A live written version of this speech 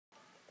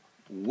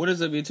What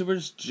is up,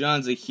 YouTubers?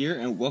 Johnzza here,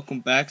 and welcome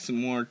back to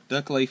more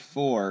Duck Life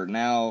 4.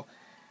 Now,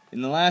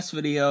 in the last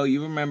video,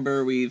 you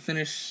remember we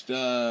finished,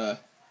 I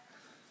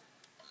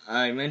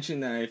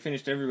mentioned that I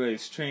finished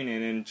everybody's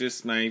training and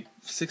just my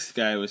 6th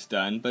guy was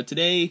done. But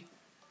today,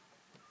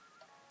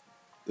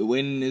 the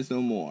win is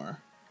no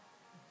more.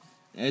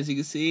 As you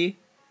can see,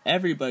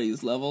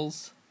 everybody's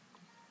levels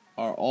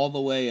are all the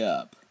way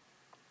up.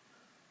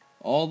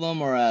 All of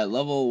them are at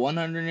level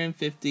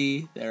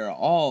 150. They're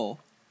all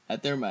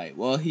at their might.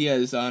 Well, he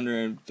has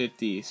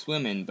 150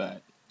 swimming,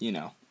 but, you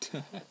know.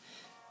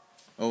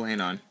 Oh,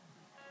 hang on.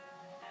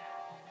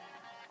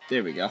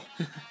 There we go.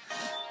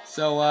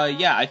 So,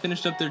 yeah, I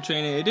finished up their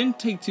training. It didn't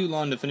take too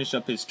long to finish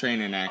up his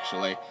training,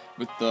 actually,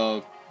 with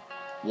the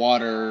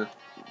water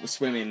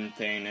swimming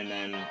thing, and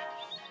then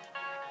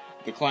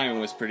the climbing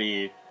was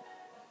pretty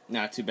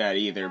not too bad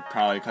either,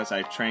 probably because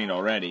I trained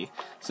already.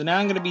 So now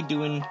I'm going to be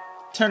doing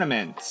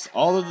tournaments,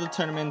 all of the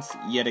tournaments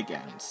yet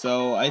again.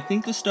 So I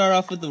think to start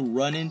off with the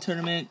run-in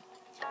tournament,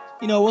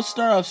 you know, we'll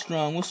start off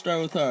strong. We'll start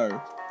with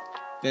our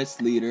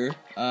best leader.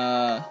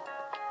 Then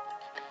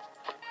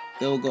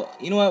we'll go,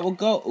 you know what, we'll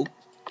go,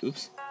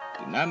 oops,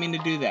 did not mean to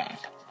do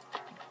that.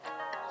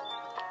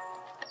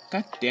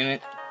 God damn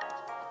it.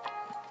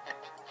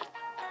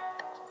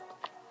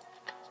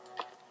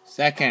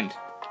 Second.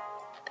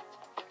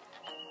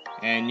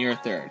 And you're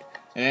third.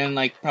 And then,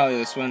 like, probably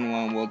the swim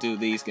one, we'll do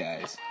these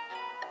guys.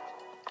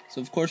 So,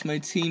 of course, my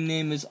team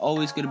name is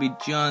always going to be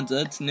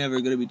Johnzza. It's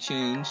never going to be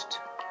changed.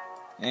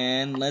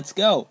 And let's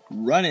go.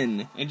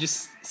 Running. And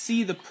just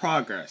see the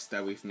progress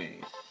that we've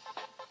made.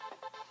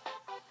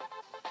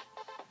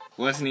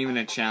 Wasn't even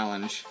a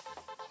challenge.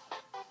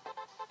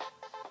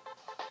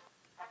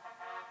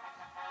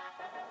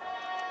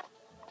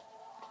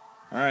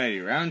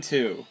 Alrighty, round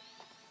 2.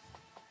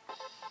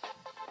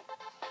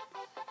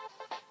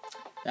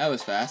 That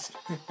was fast.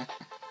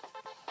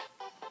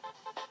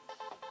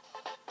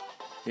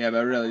 Yeah,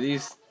 but really,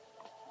 these,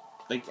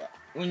 like,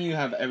 when you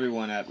have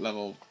everyone at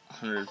level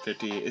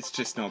 150, it's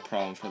just no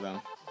problem for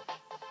them.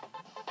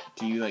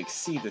 Do you, like,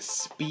 see the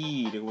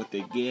speed of what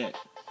they get?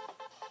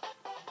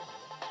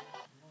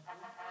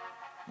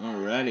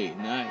 Alrighty,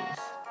 nice.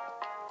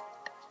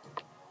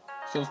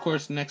 So, of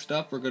course, next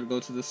up, we're gonna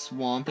go to the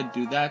swamp and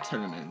do that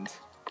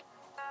tournament.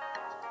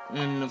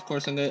 And, of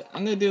course, I'm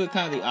gonna do it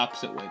kind of the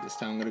opposite way this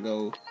time. I'm gonna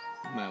go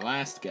with my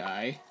last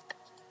guy,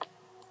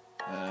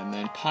 and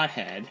then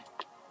Pothead.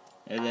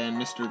 And then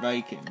Mr.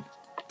 Viking.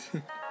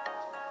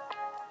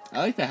 I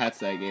like the hats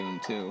that I gave him,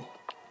 too.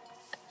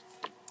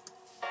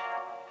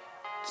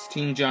 It's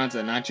Team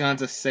Johnzza, not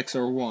Johnzza 6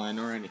 or 1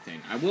 or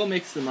anything. I will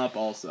mix them up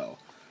also.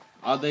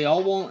 They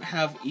all won't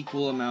have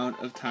equal amount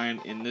of time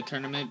in the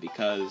tournament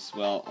because,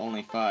 well,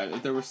 only 5.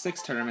 If there were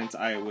 6 tournaments,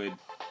 I would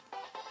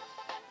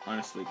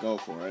honestly go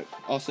for it.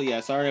 Also,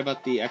 yeah, sorry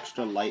about the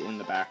extra light in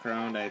the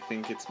background. I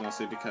think it's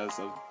mostly because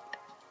of...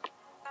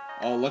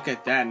 Oh, look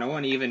at that. No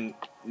one even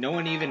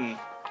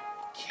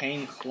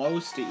came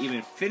close to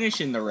even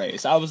finishing the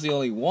race. I was the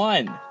only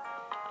one.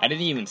 I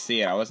didn't even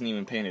see it. I wasn't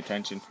even paying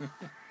attention.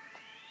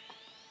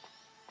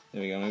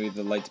 There we go. Maybe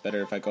the light's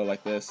better if I go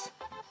like this.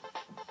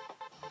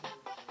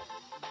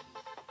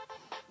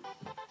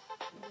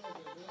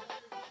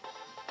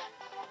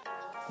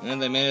 And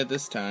they made it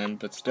this time,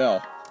 but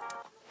still.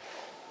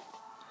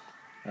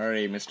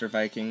 Alright, Mr.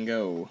 Viking,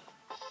 go.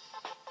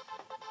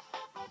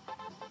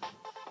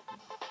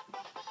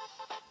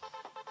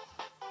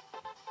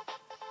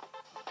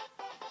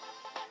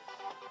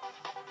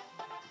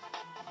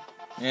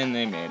 And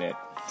they made it.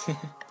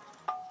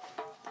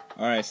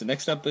 Alright, so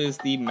next up is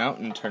the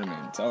mountain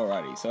tournament.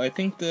 Alrighty, so I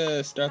think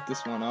to start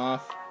this one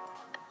off,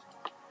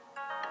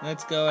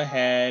 let's go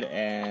ahead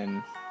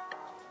and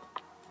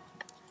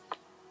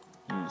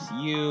use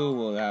you.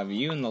 We'll have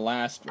you in the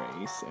last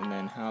race, and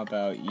then how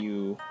about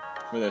you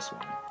for this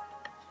one?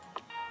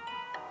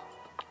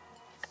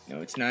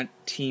 No, it's not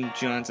Team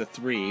Johnzza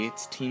 3,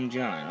 it's Team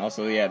John.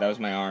 Also, yeah, that was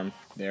my arm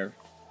there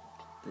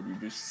that you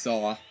just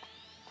saw.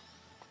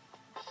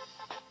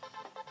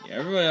 Yeah,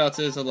 everybody else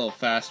is a little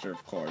faster,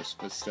 of course,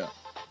 but still.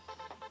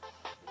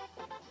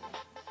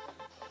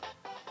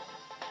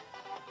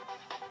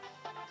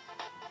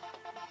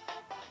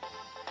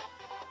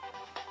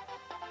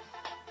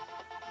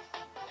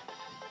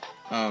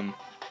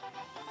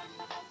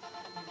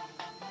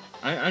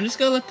 I'm just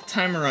gonna let the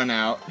timer run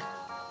out.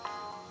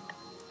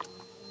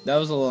 That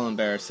was a little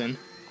embarrassing.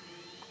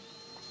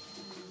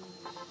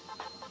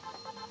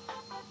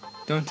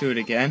 Don't do it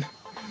again.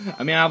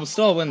 I mean, I will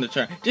still win the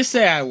turn. Just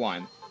say I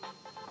won.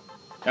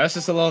 That was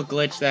just a little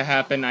glitch that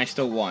happened. I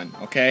still won,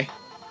 okay?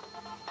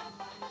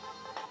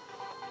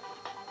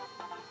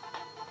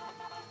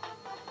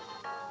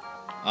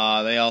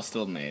 They all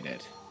still made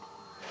it.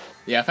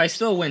 Yeah, if I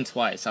still win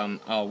twice,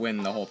 I'll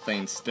win the whole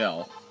thing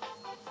still.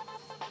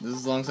 This is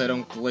as long as I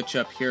don't glitch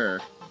up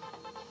here.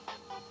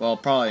 Well,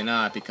 probably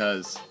not,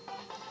 because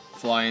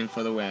flying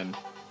for the win.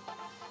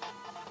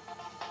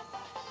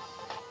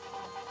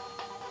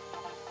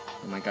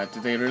 Oh my god,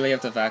 do they really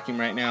have to vacuum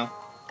right now?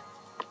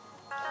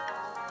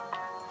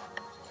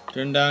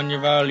 Turn down your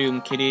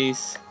volume,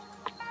 kiddies.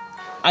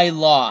 I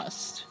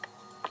lost.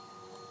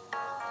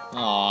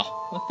 Aw,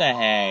 what the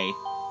hey?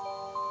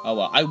 Oh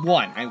well, I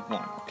won,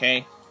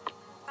 okay?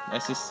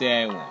 Let's just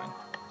say I won.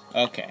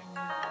 Okay.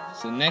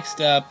 So next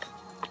up,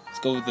 let's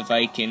go with the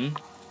Viking.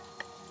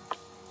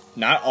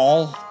 Not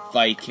all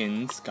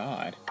Vikings,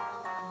 God.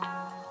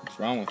 What's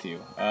wrong with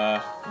you?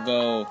 We'll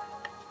go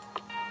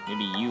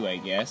maybe you, I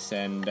guess,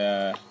 and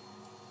why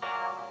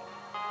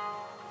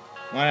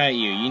not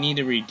you? You need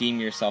to redeem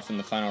yourself in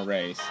the final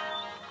race.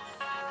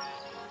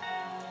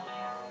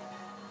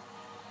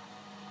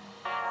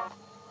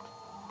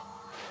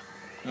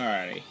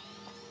 Alrighty.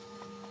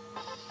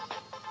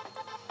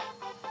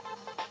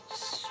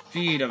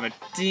 Speed of a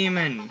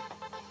demon.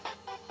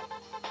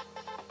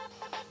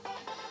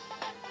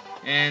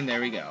 And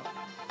there we go.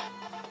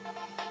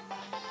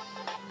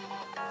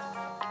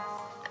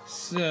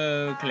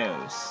 So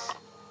close.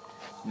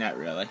 Not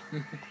really.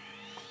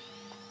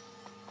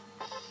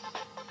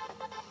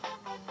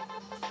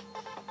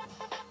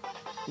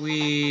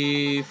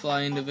 We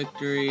fly into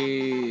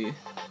victory.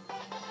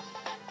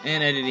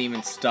 And I didn't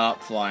even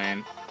stop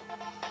flying.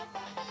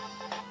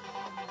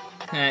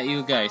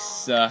 You guys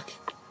suck.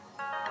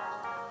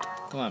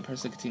 Come on,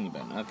 press the continue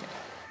button. Okay.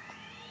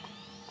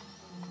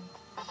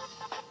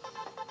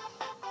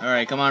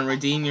 Alright, come on,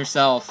 redeem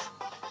yourself.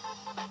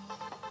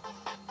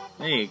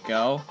 There you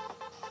go.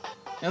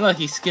 And look,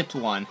 he skipped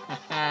one.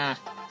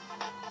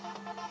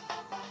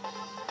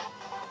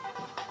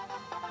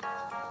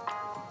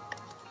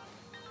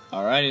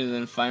 Alrighty,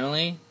 then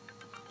finally,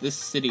 this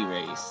city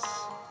race.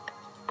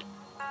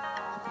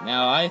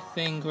 Now, I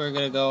think we're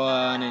gonna go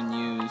on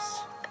and use...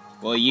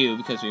 Well, you,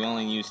 because we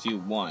only used you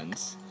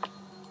once.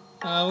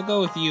 We'll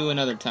go with you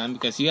another time,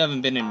 because you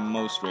haven't been in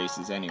most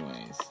races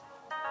anyways.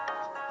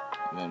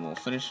 And then we'll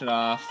finish it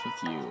off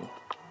with you.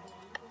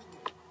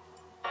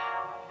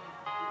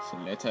 So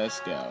let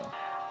us go.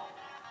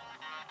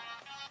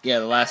 Yeah,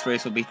 the last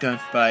race will be done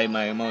by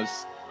my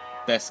most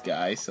best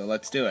guy, so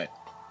let's do it.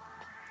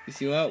 You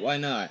see what? Why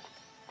not?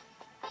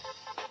 I'm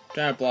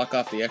trying to block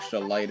off the extra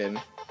lighting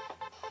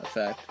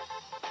effect.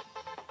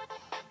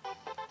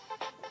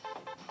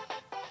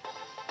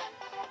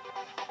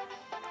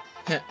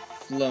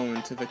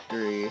 Flown to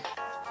victory.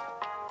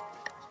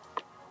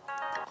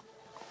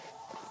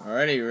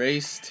 Alrighty,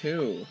 race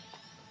 2.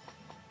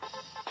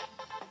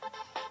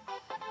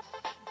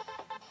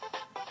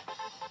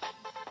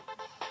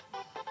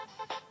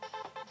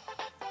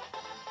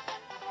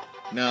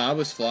 No, I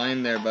was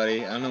flying there,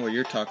 buddy. I don't know what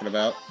you're talking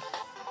about.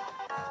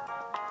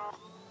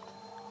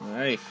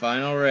 Alrighty,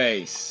 final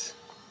race.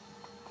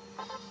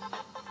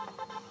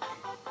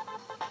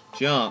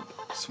 Jump,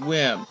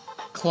 swim,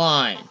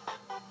 climb,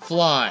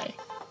 fly,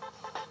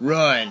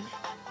 run.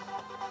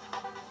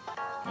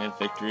 And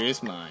victory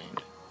is mine.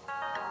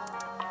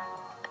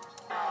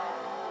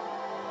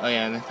 Oh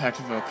yeah, and then back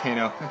to the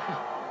volcano.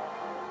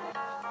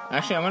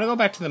 Actually, I'm gonna go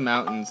back to the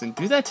mountains and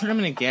do that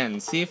tournament again.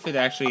 See if it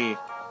actually...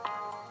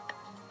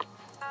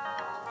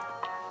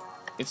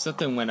 If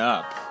something went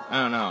up.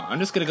 I don't know. I'm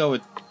just gonna go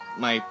with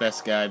my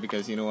best guy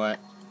because you know what?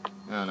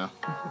 I don't know.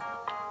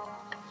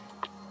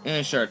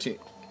 And sure, too.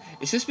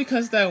 It's just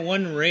because of that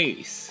one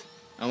race.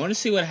 I want to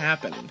see what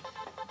happened.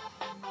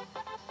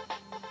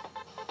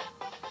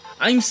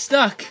 I'm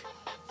stuck!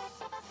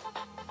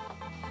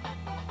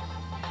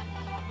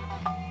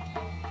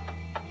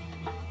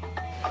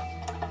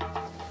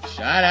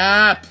 Shut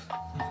up!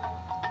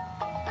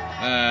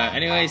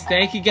 Anyways,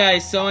 thank you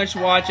guys so much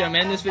for watching. I'm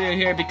ending this video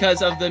here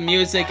because of the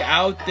music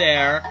out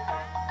there.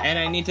 And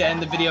I need to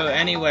end the video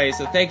anyway.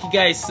 So thank you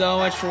guys so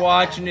much for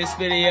watching this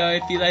video.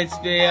 If you liked this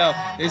video,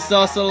 this is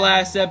also the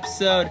last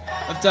episode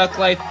of Duck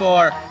Life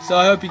 4. So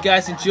I hope you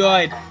guys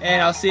enjoyed.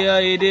 And I'll see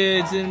all you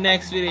dudes in the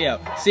next video.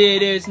 See you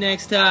dudes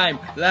next time.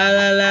 La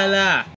la la la.